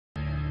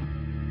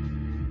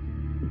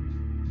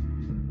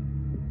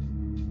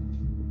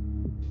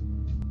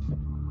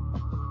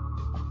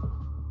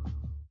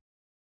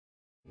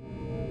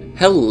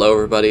Hello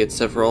everybody, it's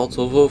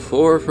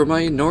Sephiroth1204 for my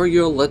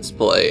inaugural Let's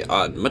Play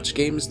on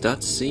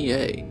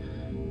muchgames.ca.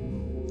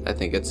 I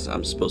think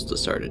I'm supposed to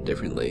start it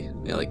differently.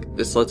 Yeah, like,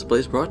 this Let's Play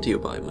is brought to you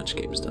by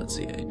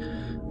muchgames.ca.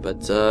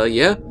 But,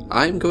 yeah,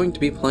 I'm going to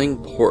be playing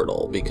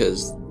Portal,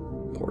 because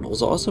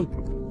Portal's awesome.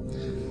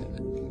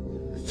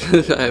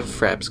 I have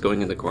fraps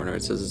going in the corner.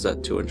 It says it's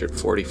at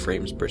 240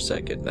 frames per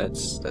second.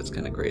 That's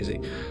kind of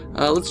crazy.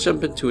 Let's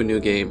jump into a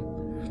new game,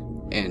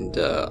 and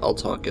I'll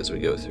talk as we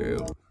go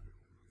through.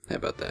 How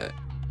about that?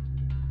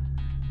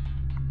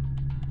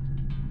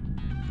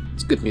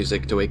 It's good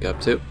music to wake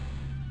up to.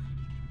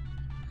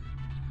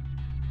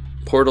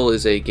 Portal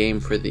is a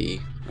game for the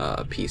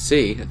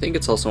PC. I think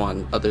it's also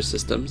on other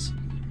systems,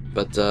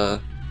 but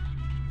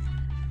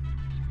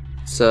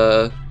it's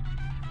a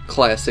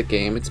classic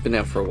game. It's been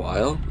out for a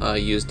while.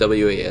 Use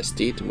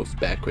WASD to move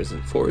backwards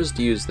and forwards,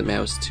 to use the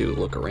mouse to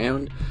look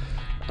around,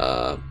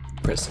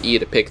 press E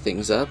to pick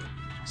things up,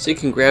 so you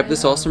can grab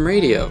this awesome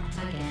radio.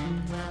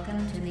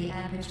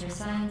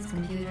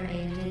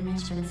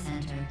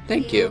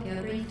 Thank you.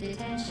 Your brief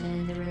detention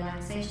in the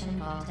relaxation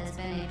vault has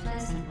been a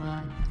pleasant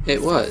one. It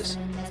was.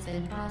 The has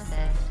been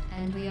processed,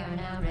 and we are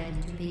now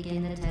ready to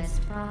begin the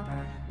test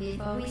proper.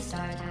 Before we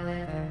start,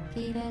 however,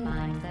 keep in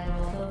mind that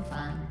although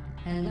fun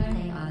and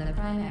learning are the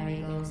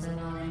primary goals of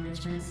all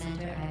enrichment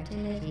center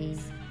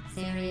activities,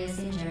 serious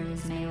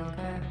injuries may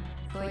occur.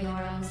 For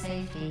your own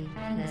safety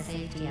and the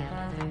safety of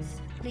others,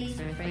 please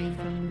refrain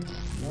from...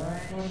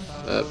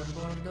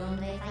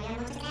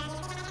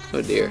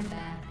 Oh dear.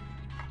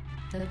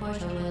 The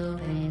portal will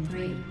open in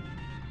 3,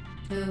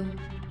 2,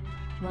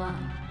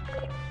 1.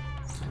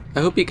 I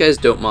hope you guys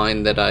don't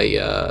mind that I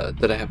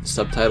have the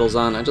subtitles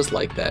on. I just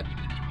like that.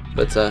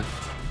 But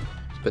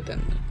then,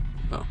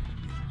 oh,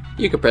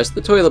 you can press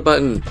the toilet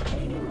button.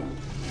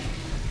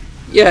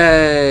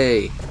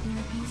 Yay!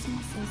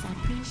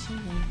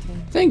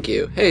 Thank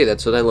you. Hey,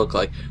 that's what I look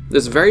like.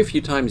 There's very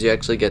few times you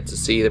actually get to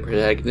see the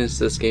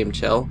protagonist of this game,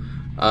 Chell.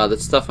 The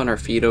stuff on her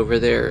feet over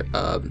there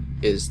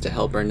is to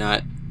help her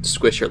not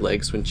squish her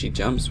legs when she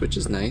jumps, which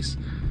is nice.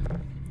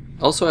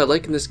 Also, I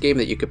like in this game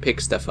that you could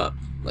pick stuff up,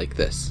 like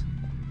this.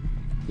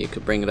 You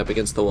could bring it up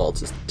against the wall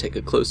to take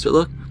a closer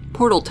look.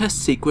 Portal test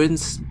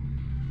sequence.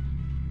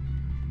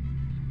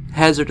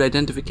 Hazard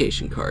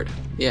identification card.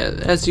 Yeah,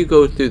 as you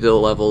go through the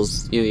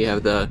levels, you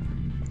have the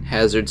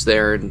hazards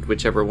there, and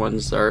whichever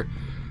ones are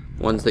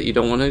ones that you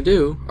don't want to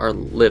do are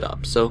lit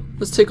up. So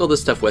let's take all this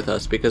stuff with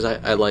us, because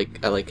I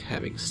like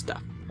having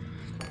stuff.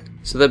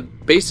 So the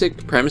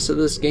basic premise of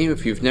this game,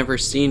 if you've never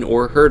seen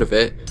or heard of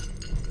it,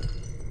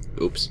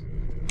 oops,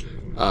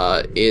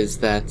 is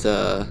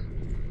that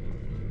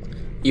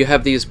you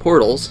have these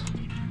portals,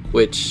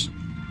 which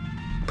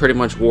pretty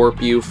much warp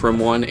you from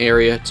one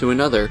area to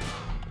another,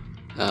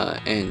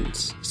 and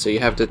so you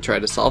have to try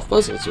to solve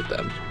puzzles with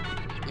them.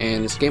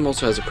 And this game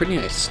also has a pretty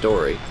nice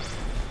story.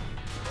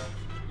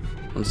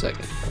 One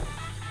second.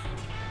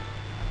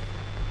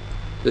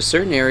 There's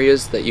certain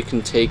areas that you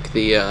can take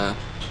the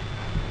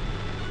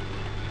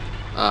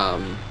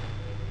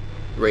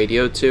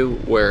radio to,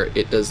 where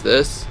it does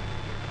this,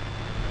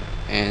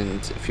 and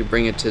if you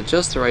bring it to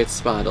just the right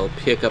spot, it'll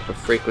pick up a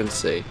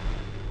frequency.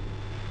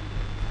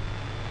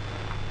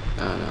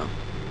 I don't know,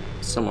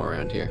 somewhere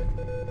around here.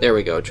 There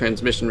we go,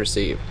 transmission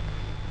received.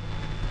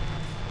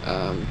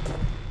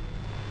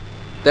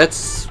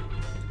 That's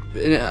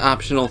an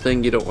optional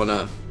thing. You don't want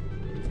to...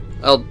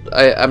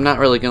 I'm not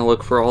really going to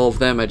look for all of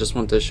them. I just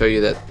want to show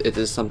you that it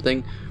is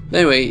something.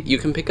 Anyway, you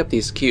can pick up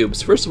these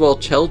cubes. First of all,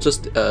 Chell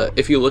just,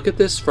 if you look at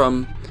this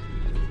from,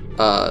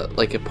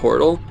 like a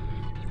portal,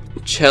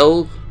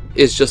 Chell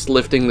is just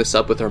lifting this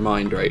up with her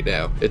mind right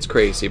now. It's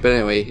crazy. But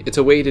anyway, it's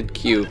a weighted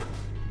cube.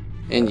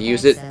 And you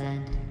use it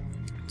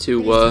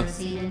to,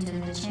 proceed into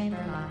the chamber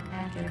lock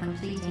after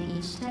completing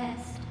each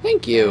test.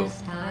 Thank you.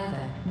 First,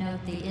 however,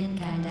 note the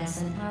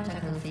incandescent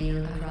particle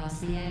field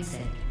across the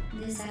exit.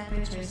 This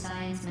aperture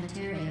science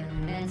material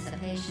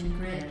emancipation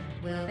grid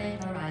will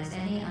vaporize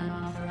any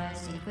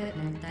unauthorized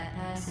equipment that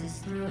passes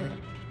through it.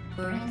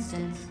 For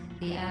instance,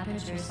 the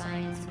aperture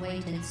science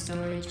weighted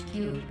storage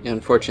cube.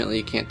 Unfortunately,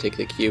 you can't take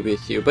the cube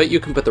with you, but you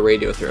can put the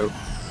radio through.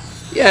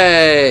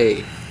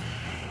 Yay!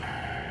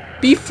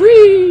 Be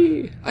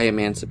free! I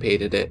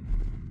emancipated it.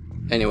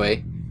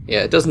 Anyway,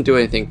 yeah, it doesn't do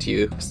anything to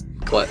you,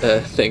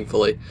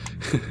 thankfully.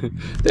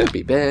 That'd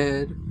be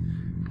bad.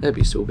 That'd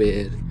be so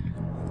bad.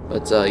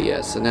 But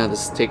yeah, so now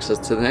this takes us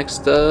to the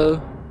next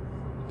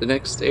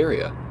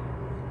area.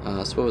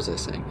 So what was I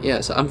saying? Yeah,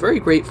 so I'm very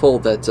grateful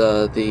that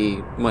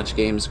the Much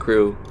Games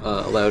crew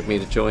allowed me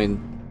to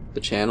join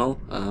the channel.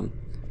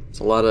 It's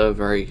a lot of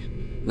very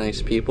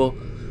nice people,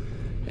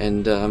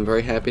 and I'm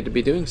very happy to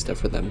be doing stuff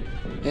for them.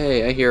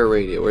 Hey, I hear a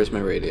radio. Where's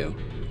my radio?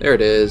 There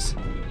it is.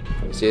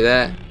 See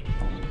that?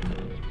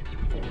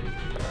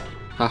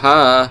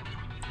 Haha!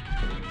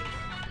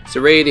 It's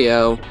a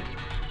radio.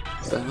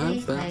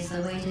 Please place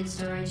the weighted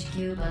storage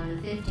cube on the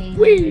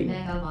 1500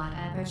 megawatt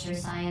aperture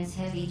science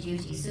heavy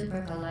duty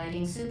super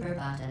colliding super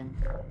button.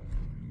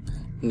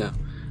 No.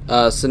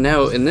 So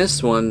now in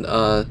this one,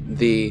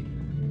 the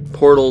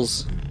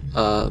portals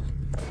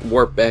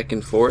warp back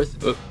and forth.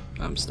 Oh,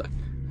 I'm stuck.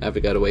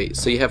 I've got to wait.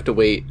 So you have to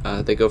wait.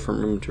 They go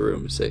from room to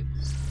room, see?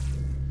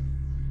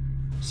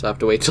 So I have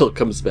to wait till it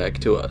comes back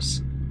to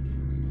us.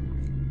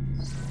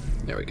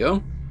 There we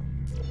go.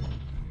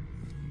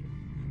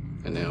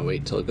 And now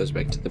wait till it goes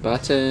back to the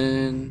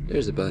button.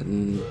 There's a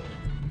button.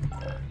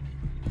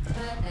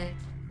 Perfect.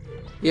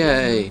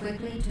 Yay!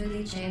 Quickly to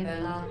the chamber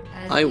lock,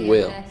 as I the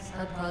will. effects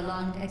of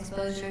prolonged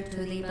exposure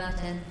to the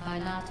button are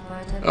not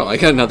part of Oh, I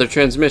got another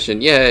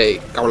transmission. Yay!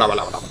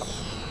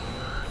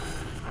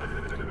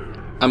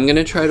 I'm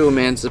gonna try to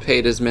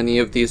emancipate as many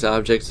of these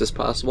objects as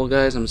possible,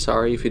 guys. I'm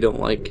sorry if you don't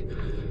like,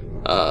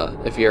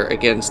 if you're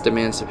against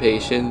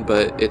emancipation,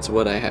 but it's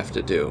what I have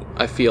to do.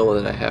 I feel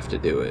that I have to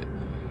do it.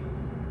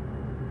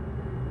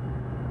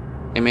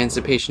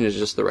 Emancipation is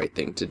just the right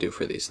thing to do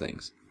for these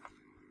things.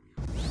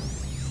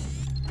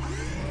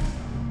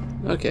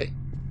 Okay.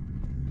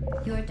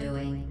 You're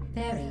doing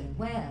very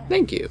well.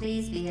 Thank you.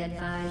 Please be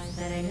advised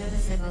that a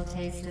noticeable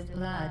taste of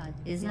blood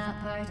is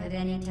not part of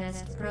any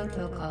test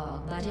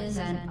protocol, but is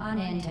an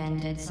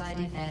unintended side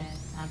effect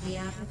of the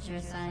Aperture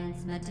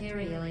Science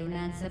Material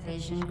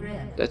Emancipation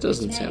Grip. That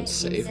doesn't which sound may,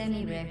 safe. in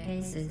semi-rare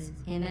cases,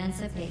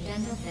 emancipate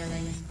dental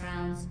fillings,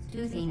 crowns,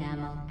 tooth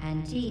enamel,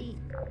 and teeth.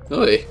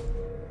 Oi.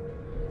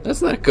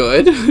 That's not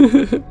good.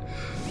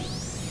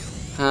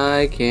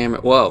 Hi,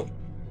 camera. Whoa.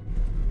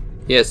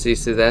 Yes, you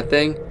see that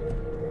thing?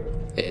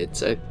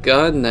 It's a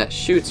gun that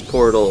shoots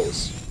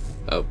portals.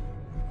 Oh,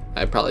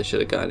 I probably should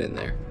have gone in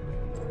there.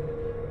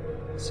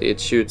 See, it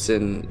shoots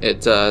in,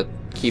 it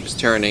keeps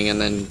turning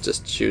and then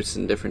just shoots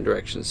in different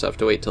directions, so I have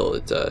to wait till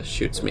it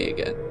shoots me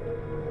again.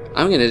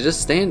 I'm gonna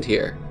just stand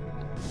here.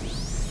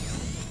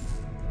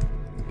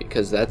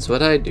 Because that's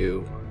what I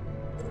do.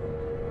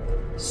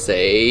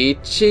 Say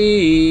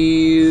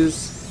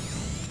cheese!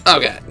 Oh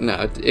god,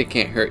 no, it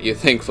can't hurt you,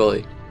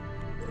 thankfully.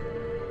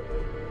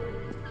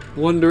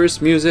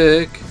 Wondrous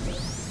music!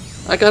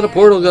 I got a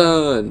portal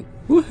gun!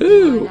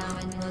 Woohoo!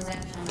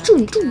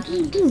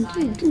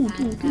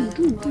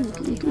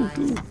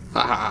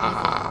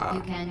 Ha!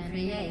 You can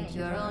create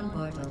your own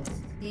portals.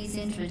 These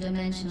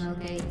intradimensional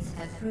gates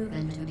have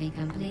proven to be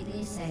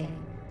completely safe.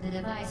 The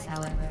device,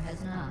 however,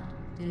 has not.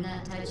 Do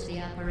not touch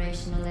the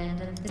operational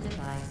end of the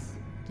device.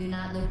 Do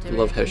not look directly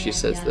Love how she at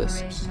says the this.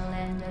 operational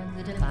end of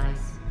the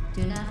device.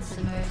 Do not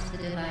submerge the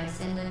device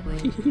in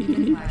liquid,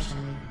 even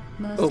partially.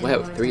 Most Oh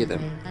wow, 3 of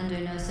them. importantly, under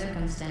no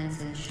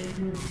circumstances should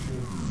you...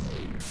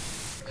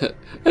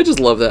 I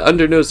just love that.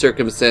 Under no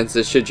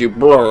circumstances should you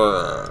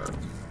brrr.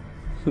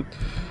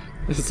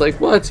 It's like,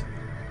 what?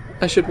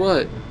 I should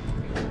what?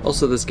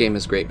 Also, this game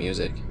has great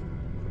music.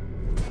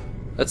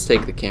 Let's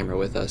take the camera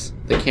with us.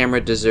 The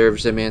camera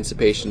deserves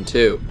emancipation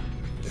too,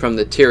 from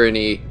the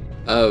tyranny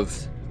of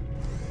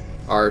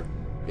our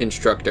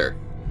instructor,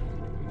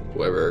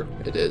 whoever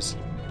it is.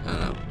 I don't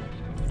know.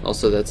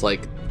 Also, that's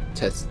like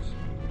test.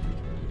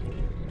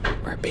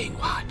 We're being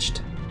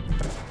watched.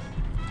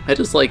 I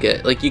just like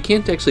it. Like, you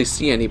can't actually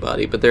see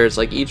anybody, but there's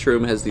like each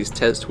room has these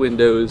test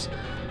windows.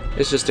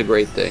 It's just a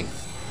great thing.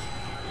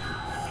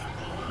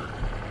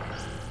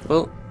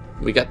 Well,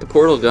 we got the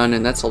portal gun,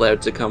 and that's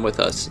allowed to come with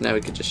us. Now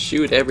we can just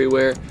shoot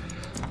everywhere.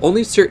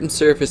 Only certain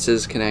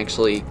surfaces can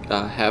actually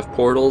have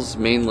portals,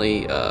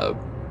 mainly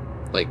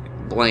like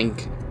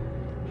blank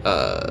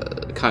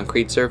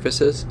concrete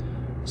surfaces.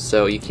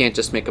 So you can't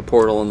just make a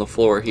portal on the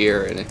floor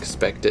here and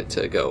expect it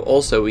to go.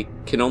 Also, we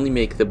can only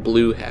make the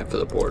blue half of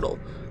the portal.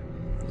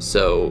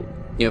 So,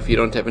 you know, if you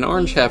don't have an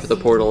orange half of the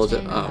portal,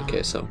 oh,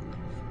 okay, so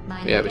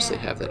we obviously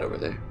have that over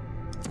there.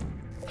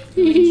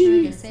 To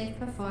ensure the safe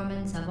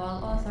performance of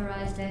all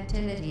authorized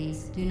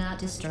activities, do not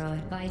destroy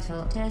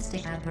vital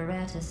testing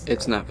apparatus.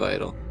 It's not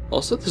vital.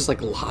 Also, there's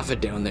like lava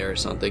down there or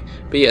something.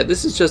 But yeah,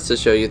 this is just to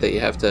show you that you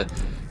have to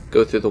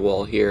go through the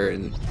wall here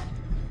and,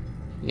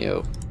 you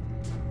know.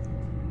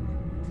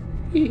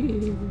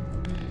 No,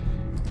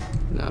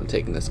 I'm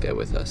taking this guy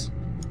with us.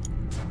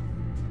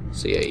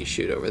 So yeah, you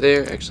shoot over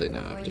there. Actually, no,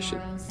 I have to shoot. For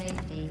your own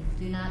safety,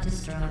 do not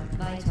destroy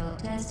vital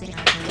testing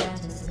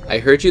apparatus. I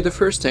heard you the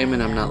first time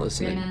and I'm not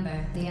listening.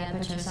 Remember, the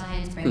Aperture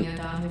Science Bring Your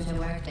Daughter to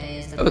Work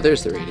Day is the Oh,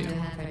 there's the perfect radio.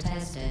 time to have her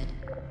tested.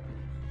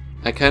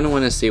 I kind of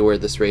want to see where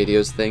this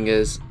radios thing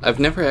is. I've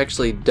never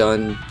actually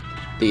done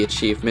the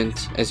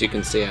achievement. As you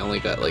can see, I only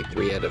got like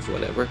 3 out of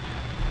whatever.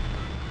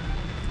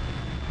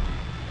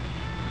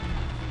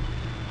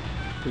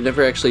 I've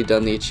never actually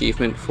done the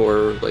achievement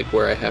for like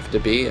where I have to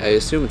be. I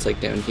assume it's like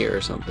down here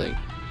or something.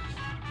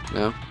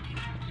 No?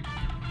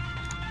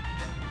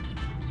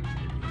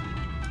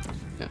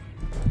 Yeah.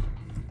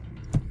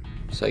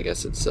 So I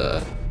guess it's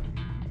up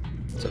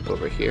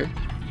over here.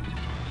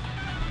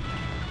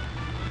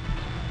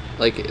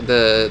 Like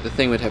the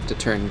thing would have to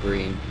turn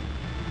green.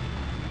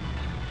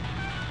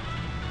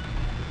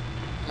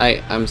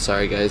 I'm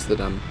sorry guys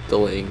that I'm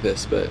delaying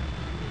this, but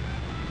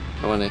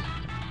I wanna.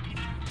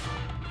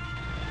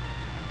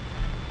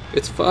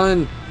 It's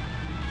fun!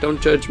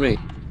 Don't judge me.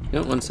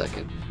 No, 1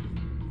 second.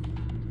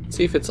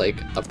 See if it's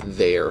like up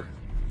there.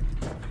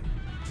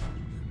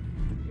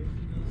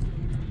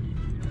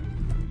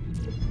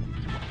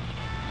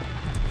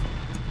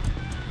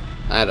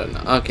 I don't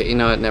know. Okay, you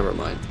know what? Never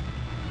mind.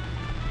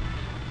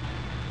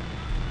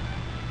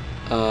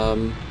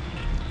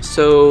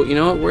 So, you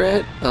know what? We're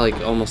at, like,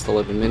 almost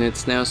 11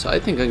 minutes now, so I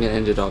think I'm gonna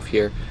end it off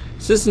here.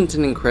 This isn't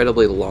an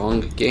incredibly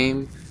long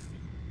game.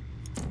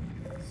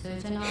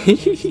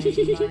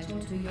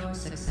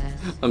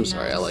 I'm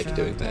sorry, I like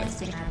doing that.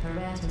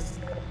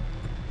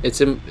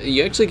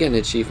 You actually get an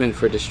achievement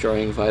for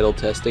destroying vital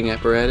testing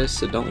apparatus,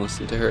 so don't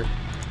listen to her.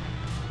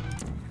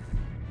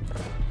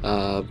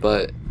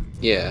 But,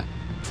 yeah.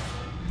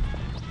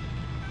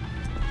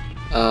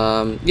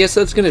 Yeah, so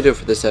that's gonna do it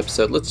for this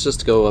episode. Let's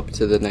just go up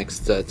to the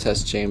next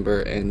test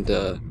chamber and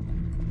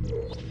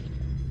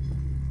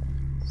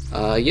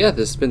yeah,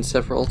 this has been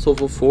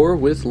Sephiroth1204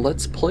 with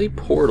Let's Play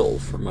Portal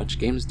for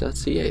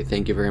muchgames.ca.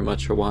 Thank you very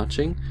much for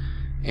watching,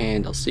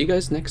 and I'll see you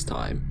guys next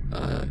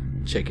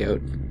time. Check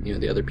out, you know,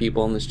 the other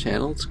people on this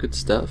channel. It's good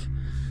stuff.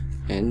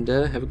 And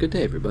have a good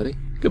day, everybody.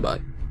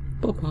 Goodbye.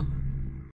 Bye-bye.